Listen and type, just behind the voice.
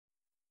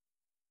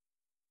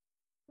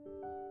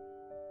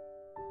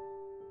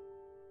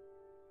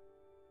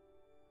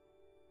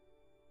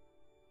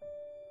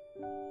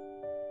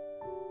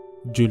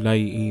July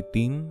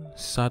 18,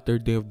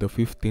 Saturday of the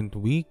 15th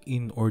week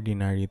in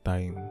Ordinary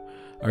Time.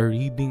 A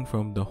reading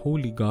from the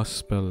Holy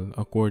Gospel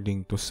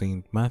according to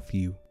Saint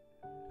Matthew.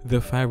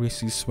 The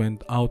Pharisees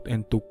went out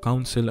and took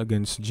counsel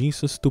against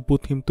Jesus to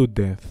put him to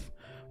death.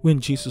 When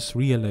Jesus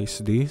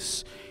realized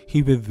this,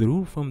 he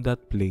withdrew from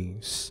that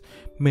place.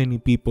 Many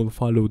people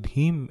followed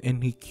him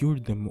and he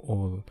cured them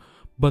all,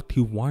 but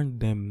he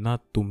warned them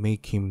not to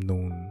make him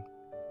known.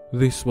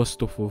 This was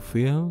to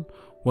fulfill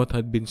what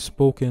had been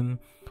spoken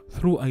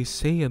through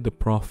Isaiah the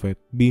prophet.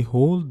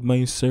 Behold,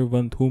 my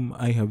servant whom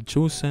I have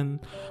chosen,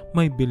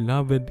 my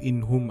beloved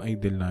in whom I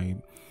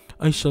delight.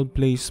 I shall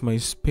place my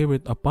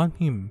spirit upon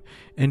him,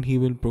 and he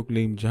will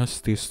proclaim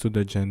justice to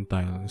the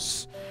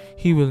Gentiles.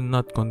 He will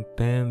not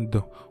contend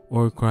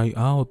or cry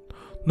out,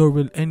 nor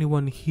will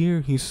anyone hear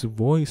his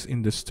voice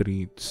in the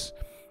streets.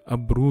 A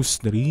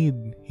bruised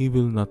reed he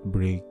will not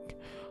break,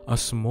 a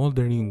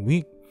smoldering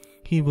wick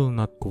he will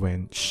not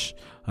quench,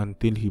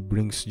 until he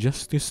brings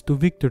justice to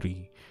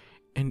victory,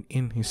 and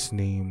in his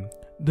name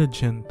the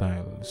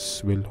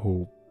Gentiles will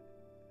hope.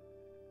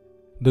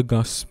 The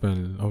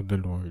Gospel of the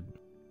Lord.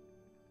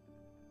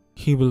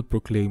 He will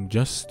proclaim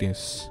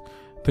justice.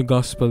 The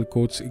Gospel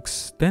quotes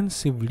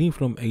extensively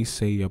from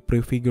Isaiah,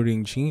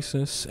 prefiguring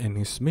Jesus and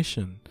his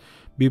mission.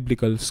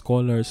 Biblical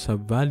scholars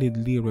have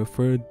validly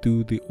referred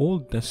to the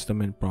Old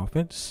Testament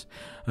prophets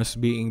as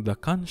being the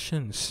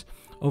conscience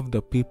of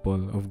the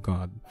people of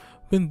God.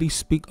 When they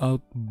speak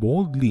out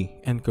boldly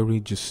and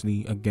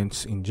courageously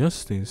against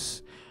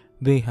injustice,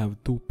 they have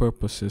two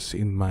purposes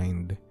in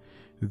mind.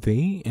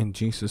 They and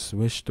Jesus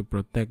wish to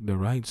protect the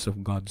rights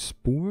of God's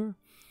poor,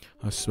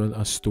 as well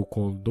as to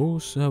call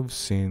those who have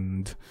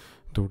sinned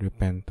to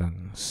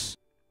repentance.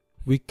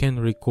 We can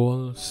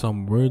recall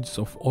some words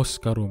of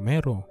Oscar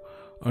Romero,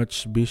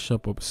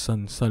 Archbishop of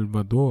San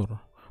Salvador,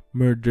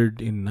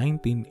 murdered in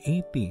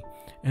 1980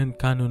 and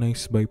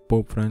canonized by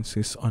Pope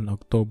Francis on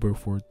October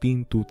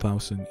 14,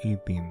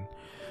 2018.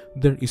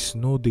 There is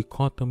no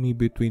dichotomy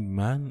between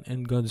man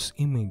and God's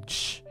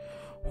image.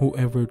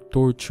 Whoever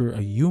tortures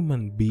a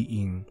human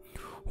being,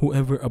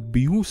 whoever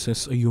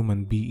abuses a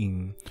human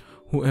being,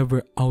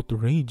 whoever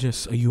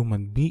outrages a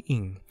human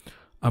being,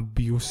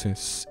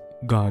 abuses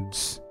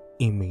God's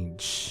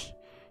image.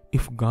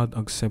 If God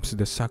accepts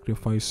the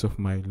sacrifice of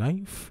my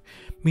life,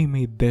 may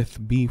my death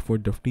be for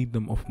the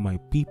freedom of my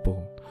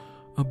people.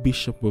 A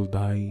bishop will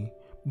die,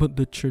 but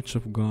the Church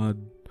of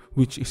God,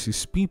 which is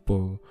his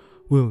people,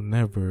 will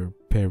never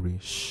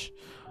perish.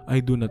 I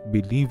do not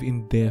believe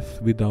in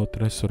death without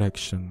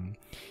resurrection.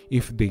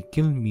 If they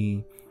kill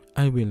me,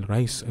 I will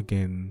rise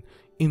again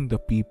in the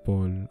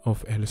people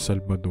of El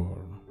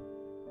Salvador.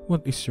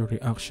 What is your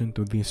reaction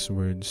to these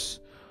words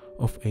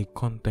of a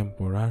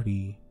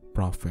contemporary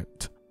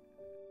prophet?